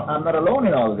 look, you know, I'm not alone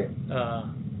in all of this.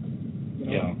 You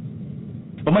know? Yeah.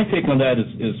 But my take on that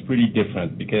is pretty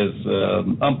different, because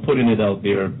I'm putting it out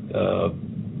there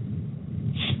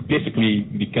basically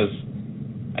because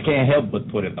I can't help but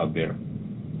put it out there.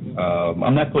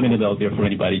 I'm not putting it out there for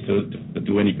anybody to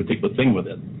do any particular thing with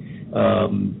it,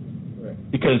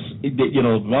 because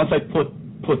once I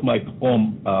put my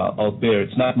poem out there,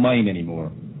 it's not mine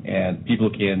anymore, and people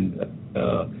can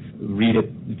read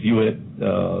it, view it,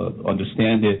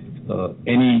 understand it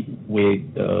any way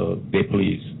they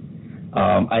please.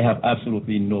 I have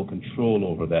absolutely no control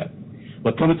over that.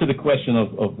 But coming to the question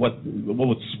of what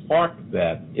would spark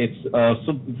that, it's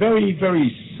some very,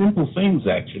 very simple things,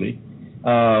 actually.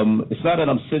 It's not that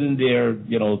I'm sitting there,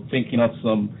 thinking of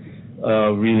some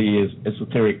really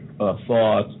esoteric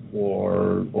thought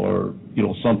or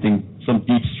some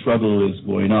deep struggle is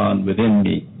going on within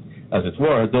me, as it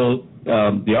were. Though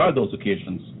there are those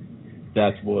occasions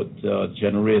that would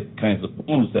generate kinds of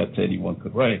poems that anyone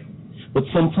could write. But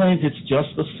sometimes it's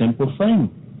just a simple thing.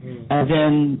 And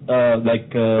then,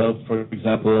 for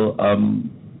example,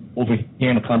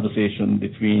 overhearing a conversation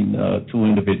between two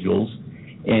individuals,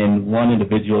 and one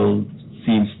individual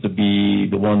seems to be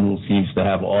the one who seems to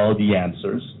have all the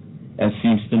answers and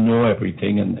seems to know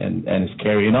everything and is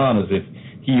carrying on as if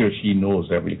he or she knows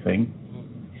everything.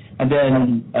 And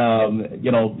then,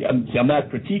 I'm not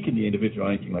critiquing the individual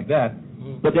or anything like that,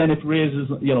 but then it raises,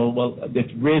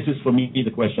 for me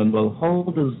the question, well,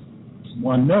 how does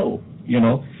one know,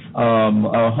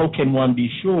 how can one be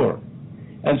sure?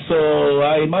 And so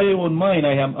in my own mind,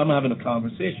 I'm having a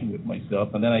conversation with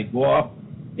myself, and then I go off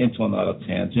into another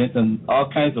tangent, and all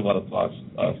kinds of other thoughts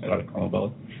start to come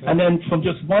about. And then from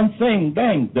just one thing,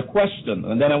 bang, the question,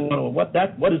 and then I wonder, what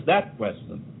is that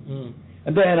question?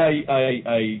 And then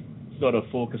I sort of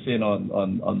focus in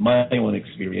on my own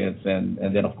experience, and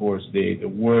then of course the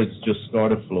words just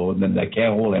start to flow, and then I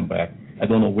can't hold them back. I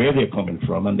don't know where they're coming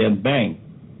from, and then bang,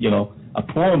 a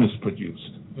poem is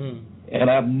produced, and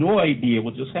I have no idea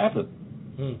what just happened.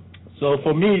 So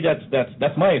for me,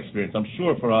 that's my experience. I'm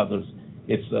sure for others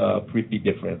it's pretty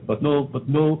different, but no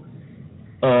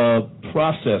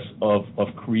process of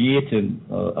creating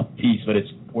a piece, whether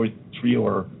it's poetry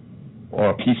or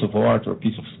a piece of art or a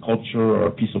piece of sculpture or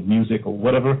a piece of music or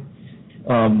whatever.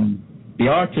 The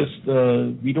artist,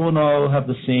 we don't all have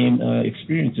the same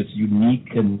experience. It's unique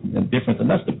and different, and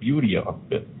that's the beauty of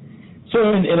it.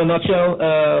 So in a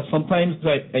nutshell, sometimes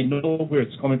I know where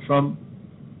it's coming from.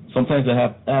 Sometimes I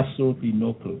have absolutely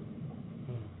no clue.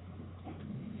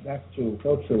 That's true,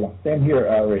 so true. Same here,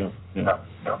 Rayne. Yeah,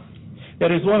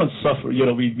 there's one on suffering.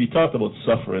 We talked about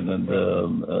suffering, and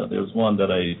there's one that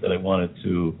I wanted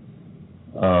to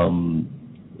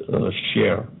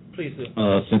share. Please do.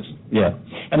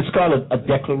 And it's called a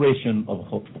declaration of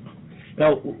hope.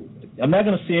 Now, I'm not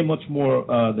going to say much more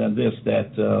than this,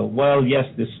 that while, yes,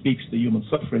 this speaks to human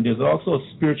suffering, there's also a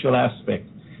spiritual aspect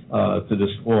to this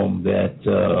poem that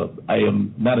I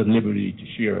am not at liberty to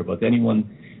share, but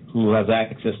anyone who has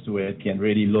access to it can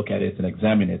really look at it and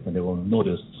examine it, and they will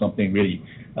notice something really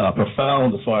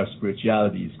profound as far as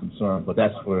spirituality is concerned, but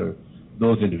that's for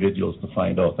those individuals to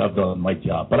find out. I've done my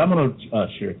job, but I'm going to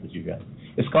share it with you guys.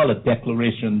 It's called a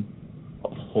declaration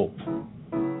of hope.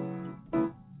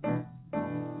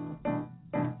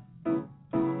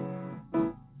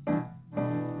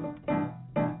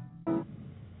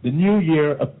 The new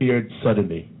year appeared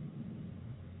suddenly,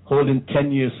 holding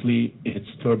tenuously in its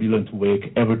turbulent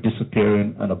wake ever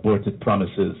disappearing and aborted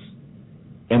promises,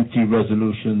 empty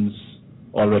resolutions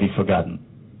already forgotten.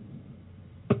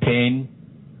 The pain,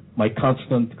 my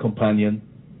constant companion,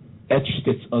 etched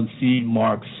its unseen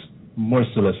marks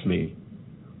mercilessly,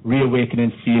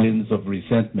 reawakening feelings of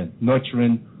resentment,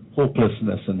 nurturing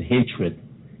hopelessness and hatred,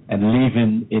 and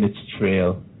leaving in its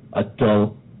trail a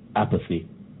dull apathy.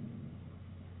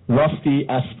 Lofty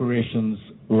aspirations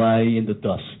lie in the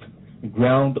dust,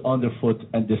 ground underfoot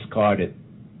and discarded,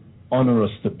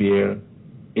 onerous to bear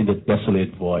in the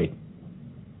desolate void.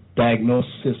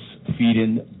 Diagnosis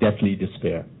feeding deathly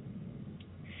despair.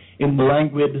 In the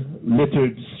languid,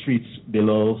 littered streets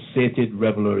below, sated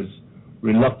revelers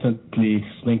reluctantly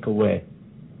slink away,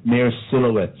 mere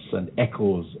silhouettes and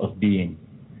echoes of being.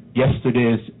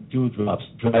 Yesterday's dewdrops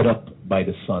dried up by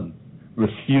the sun,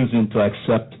 refusing to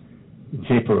accept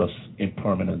vaporous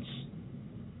impermanence.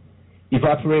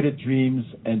 Evaporated dreams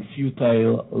and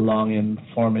futile longing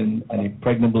forming an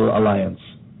impregnable alliance,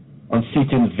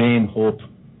 unseating vain hope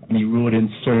and eroding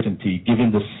certainty,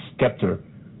 giving the scepter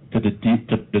to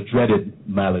the dreaded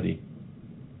malady.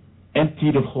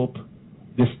 Emptied of hope,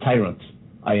 this tyrant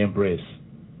I embrace,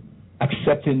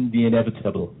 accepting the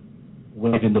inevitable,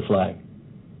 waving the flag.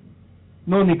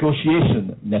 No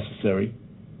negotiation necessary,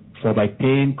 for by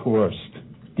pain coerced,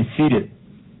 defeated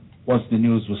once the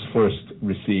news was first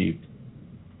received.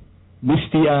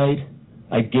 Misty-eyed,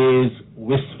 I gaze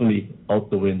wistfully out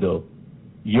the window,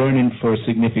 yearning for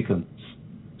significance,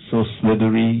 so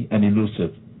slithery and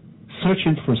elusive,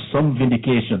 searching for some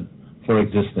vindication for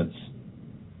existence.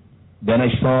 Then I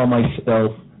saw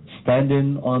myself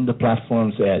standing on the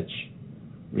platform's edge,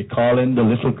 recalling the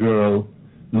little girl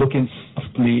looking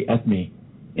softly at me,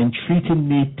 entreating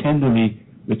me tenderly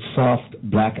with soft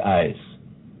black eyes.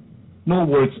 No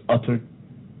words uttered,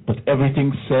 but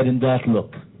everything said in that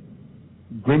look.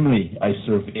 Grimly I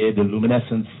surveyed the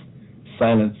luminescent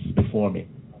silence before me,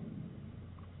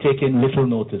 taking little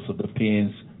notice of the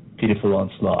pain's pitiful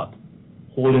onslaught,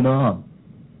 holding on,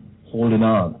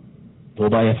 though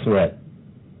by a thread,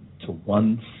 to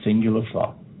one singular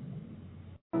thought.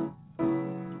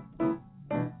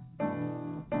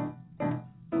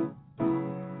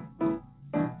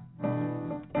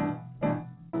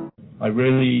 I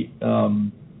rarely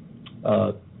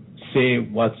say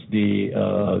what's the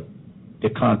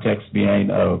context behind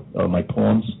my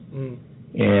poems,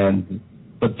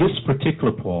 but this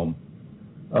particular poem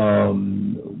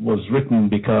was written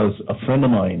because a friend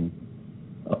of mine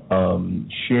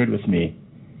shared with me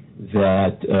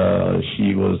that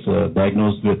she was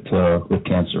diagnosed with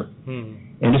cancer.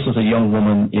 And this was a young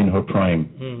woman in her prime.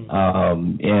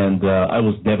 And I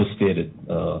was devastated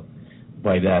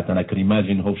by that, and I could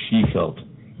imagine how she felt.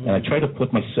 And I tried to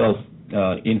put myself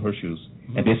in her shoes.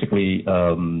 And basically,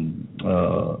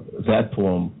 that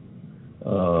poem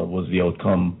was the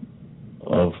outcome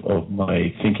of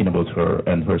my thinking about her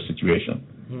and her situation.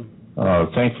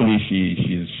 Thankfully,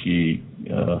 she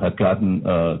had gotten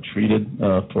treated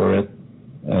for it,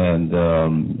 and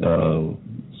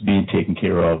is being taken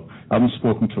care of. I haven't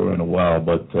spoken to her in a while,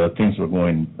 but things were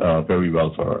going very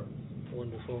well for her.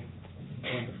 Wonderful.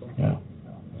 Yeah.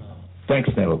 Thanks,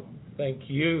 Neville. Thank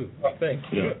you. Thank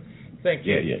you. Yeah. Thank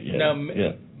you. Yeah. Now,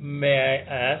 may I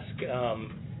ask,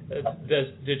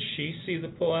 did she see the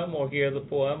poem or hear the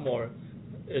poem, or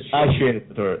is she? I shared it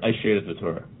with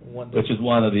her. Wonderful. Which is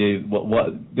one of the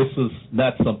this is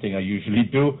not something I usually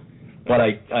do, but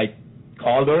I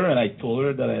called her and I told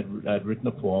her that I'd written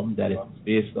a poem that is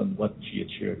based on what she had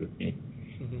shared with me,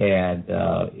 and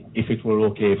if it were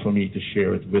okay for me to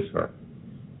share it with her.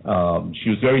 She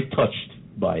was very touched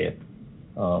by it,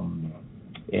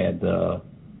 and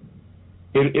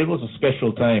it was a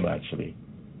special time actually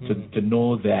to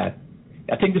know that.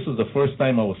 I think this was the first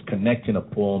time I was connecting a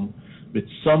poem with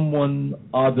someone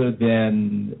other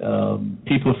than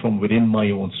people from within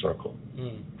my own circle.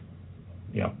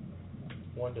 Yeah.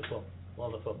 Wonderful.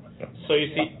 Yeah. So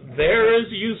you see, there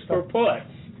is use for poets.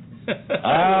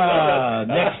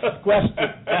 Next question.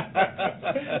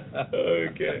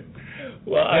 Okay.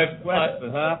 Well, next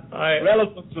question,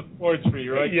 relevance of poetry,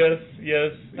 right? Yes.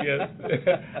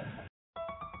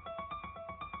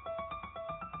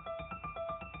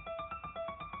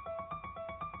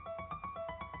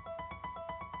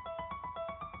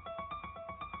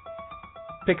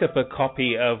 Pick up a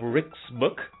copy of Rick's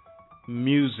book,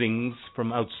 Musings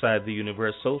from Outside the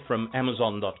Universal, from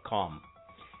Amazon.com.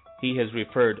 He has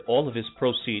referred all of his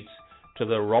proceeds to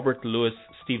the Robert Louis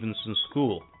Stevenson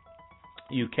School.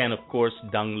 You can, of course,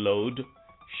 download,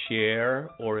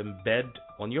 share, or embed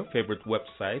on your favorite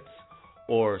websites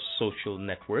or social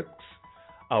networks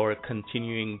our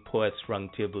continuing Poets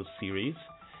Roundtable series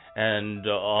and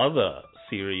other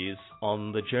series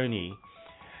on the journey.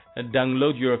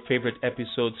 Download your favorite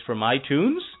episodes from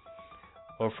iTunes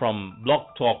or from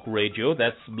Blog Talk Radio.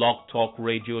 That's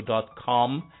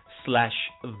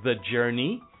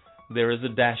blogtalkradio.com/thejourney. There is a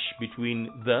dash between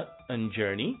the and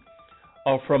journey.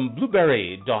 Or from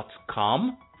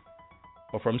blueberry.com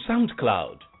or from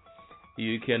SoundCloud.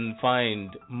 You can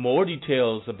find more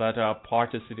details about our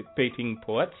participating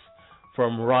poets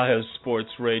from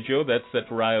RyoSports Radio. That's at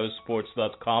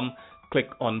ryosports.com.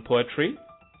 Click on poetry.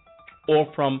 Or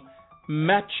from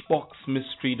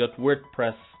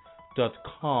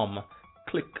MatchboxMystery.wordpress.com.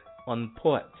 Click on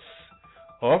poets.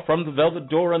 Or from the Velvet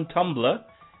Door on Tumblr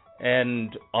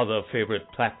and other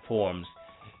favorite platforms.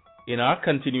 In our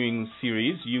continuing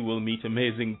series, you will meet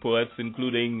amazing poets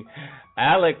including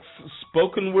Alex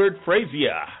Spoken Word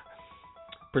Frazier,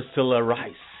 Priscilla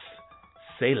Rice,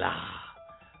 Selah,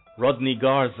 Rodney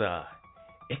Garza,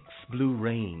 Ex-Blue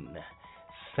Rayne,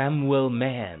 Samuel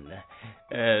Mann,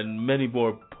 and many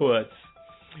more poets.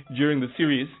 During the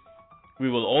series, we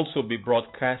will also be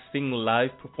broadcasting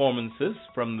live performances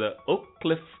from the Oak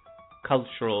Cliff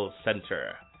Cultural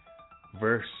Center,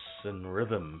 Verse and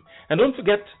Rhythm. And don't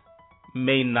forget,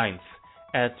 May 9th,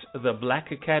 at the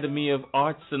Black Academy of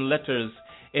Arts and Letters,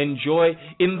 enjoy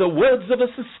In the Words of a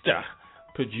Sister,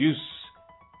 produced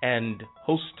and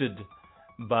hosted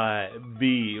by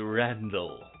B.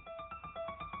 Randall.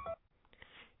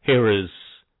 Here is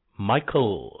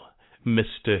Michael,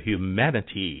 Mr.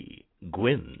 Humanity,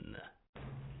 Gwyn.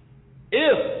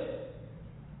 If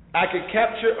I could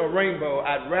capture a rainbow,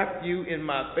 I'd wrap you in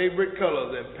my favorite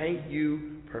colors and paint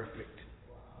you perfect.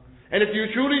 And if you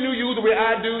truly knew you the way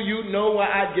I do, you'd know why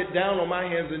I'd get down on my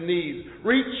hands and knees,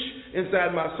 reach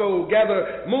inside my soul,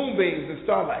 gather moonbeams and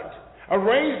starlight,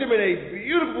 arrange them in a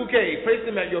beautiful bouquet, place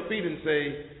them at your feet and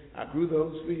say, I grew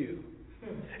those for you.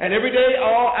 And every day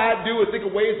all I do is think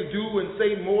of ways to do and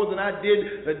say more than I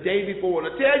did the day before,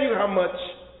 to tell you how much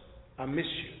I miss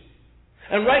you.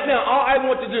 And right now, all I ever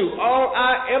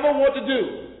want to do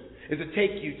is to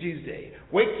take you Tuesday,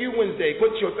 wake you Wednesday,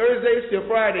 put your Thursdays till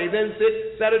Friday, then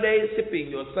sit Saturdays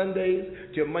sipping your Sundays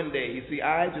till Monday. You see,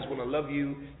 I just want to love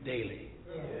you daily.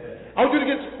 Yeah. I want you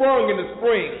to get sprung in the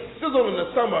spring, sizzle in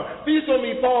the summer, feast on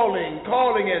me falling,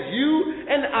 calling as you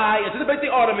and I anticipate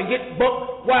the autumn and get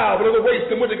buck wild with the waste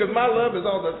in winter, because my love is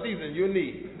all the season you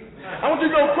need. I want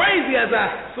you to go crazy as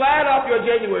I slide off your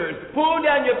Januaries, pull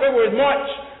down your Februaries, March,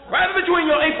 right between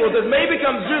your Aprils as May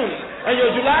becomes June, and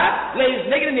your July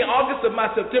lays naked in the August of my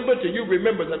September till you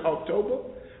remember that October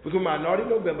was when my naughty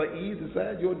November eased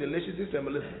inside your delicious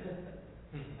December. Listen,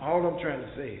 all I'm trying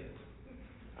to say is,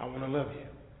 I want to love you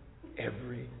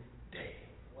every day.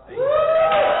 CD.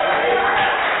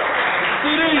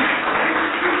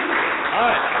 All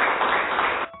right.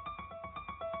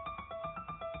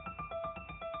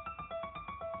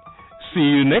 See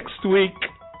you next week.